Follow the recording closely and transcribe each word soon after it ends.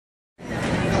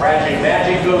Tragic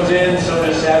Magic goes in, so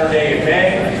does Saturday in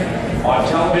May. On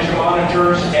television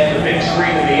monitors and the big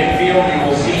screen in the infield, you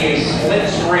will see a split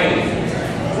screen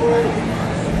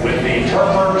with the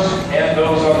turfers and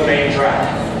those on the main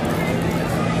track.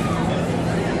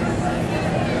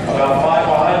 About 5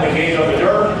 behind the gate on the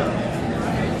dirt,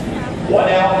 1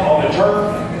 out on the turf.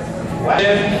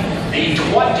 The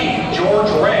 20, George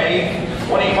Ray,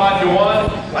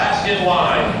 25-1, last in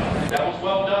line. That was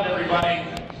well done, everybody.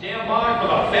 Stand by for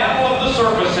the battle of the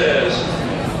surfaces.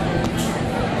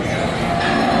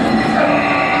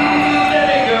 There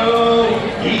they go.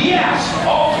 Yes,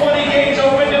 all 20 gates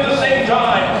opened at the same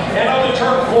time. And on the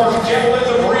turf course, Gentle as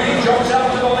a Breeze jumps out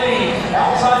to the lead.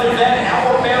 Outside of that,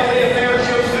 Our Family Affair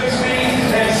shows good speed.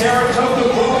 And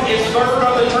Saratoga Boot is third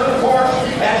on the turf course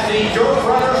as the dirt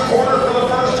runners corner for the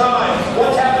first time.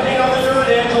 What's happening on the dirt,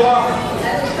 Angela?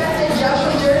 As expected,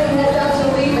 Joshua Jordan heads out to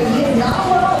lead, but he did not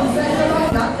well and set them up,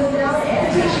 knocked them down,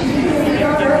 and teaching people to lead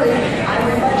on early. I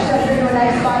refresh steps into a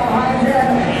nice spot behind them.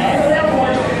 And the little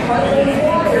one, Hartley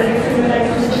Walker, gets into a nice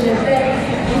position in sixth.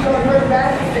 He's going to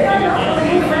back. They are not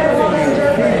really moving right along in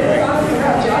dirt, but it's bouncing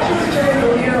around. Joshua's turning the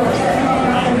leader, or setting up,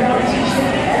 knocking down, teaching,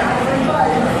 and I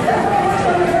refresh. That's what it looks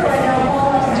like there right now.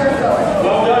 Paul has the turf going.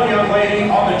 Well done, young lady.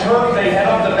 On the turf, they head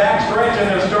up the back stretch, and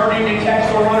they're starting to catch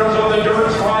the runners on the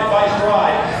dirt stride by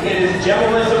stride. It is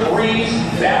Gentle as a Breeze,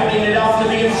 battling it out to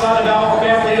the inside of Our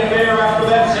Family Affair. After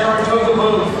that, Saratoga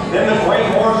Boot. Then the Great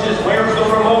Horses, Where's the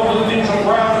Remote, losing some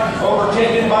ground,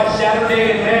 overtaken by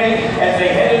Saturday in May. As they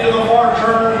head into the far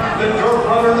turn, the dirt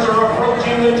runners are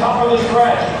approaching the top of the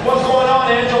stretch. What's going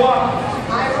on, Angela?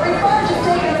 Ivory is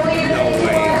taking the lead at 81.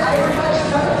 Ivory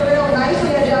struck up the rail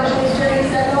nicely at Joshua's journey,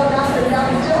 setting up, knocked them down,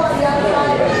 still on the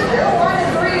outside. They're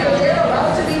 1-3, but they're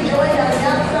about to be joined on the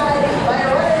outside by a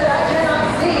runner that I cannot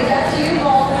see. Back to you,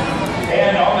 Paul.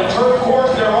 And on the turf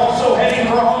course, they're also heading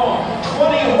for home.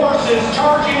 20 horses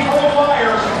charging for the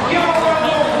wires. Give a round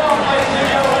of applause, ladies and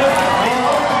gentlemen. The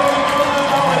opening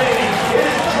dominating. It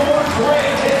is George Ray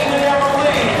taking the narrow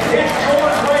lead. It's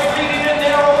George Ray leading the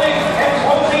narrow lead and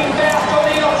closing fast on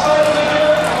the outside of the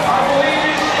dirt. I believe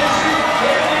it's Super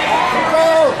Candy.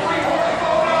 Three-horse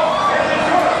photo as the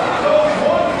dirt goes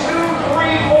 1, 2,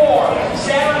 3, 4.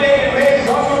 Saturday in May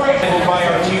on the race. By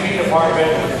our TV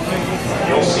department,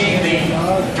 you'll see the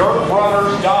dirt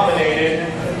runners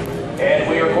dominated. And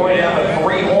we are going to have a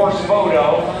 3-horse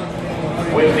photo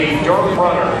with the dirt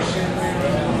runners.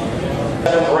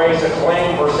 7th race, a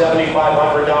claim for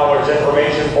 $7,500.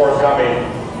 Information forthcoming.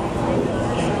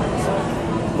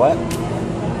 What?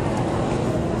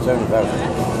 75.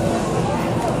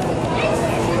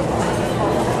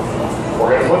 We're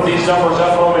going to put these numbers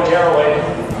up momentarily.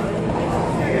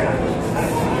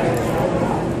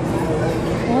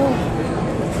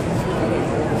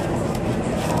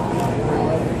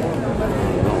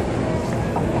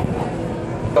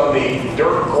 On the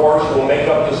dirt course will make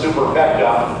up the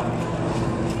superfecta.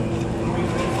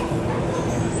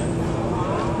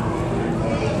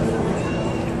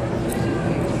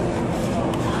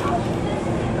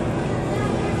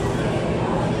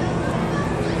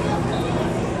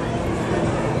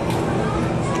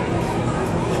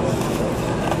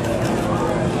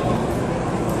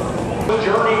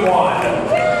 Journey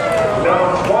 1. Number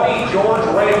 20, George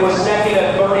Ray was second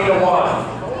at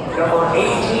 30-1. Number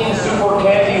 18, Super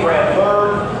Candy ran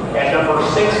third, and number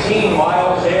 16,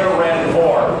 Miles Air ran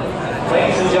fourth.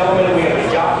 Ladies and gentlemen, we have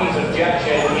a jockey's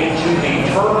objection into the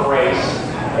turf race,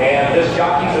 and this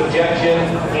jockey's objection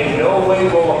in no way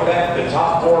will affect the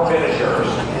top 4 finishers.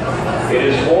 It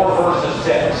is 4 versus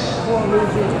 6.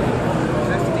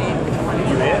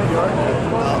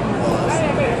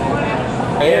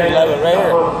 And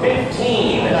number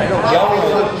 15,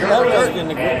 Joshua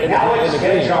Journey and Alex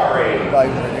Canterbury.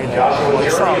 Joshua Journey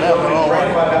is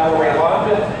trained by Valerie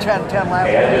Lund. 10 laps.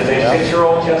 And is a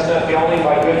 6-year-old chestnut gelding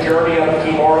by Good Journey out of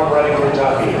Kimura, Reading,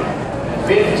 Kentucky.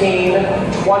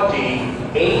 15, 20,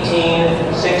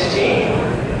 18, 16.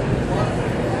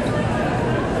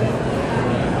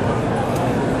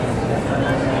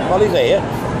 What is that?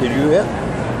 Did you hit?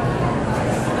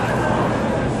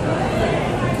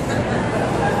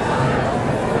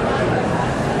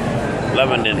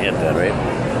 Lemon didn't hit that, right?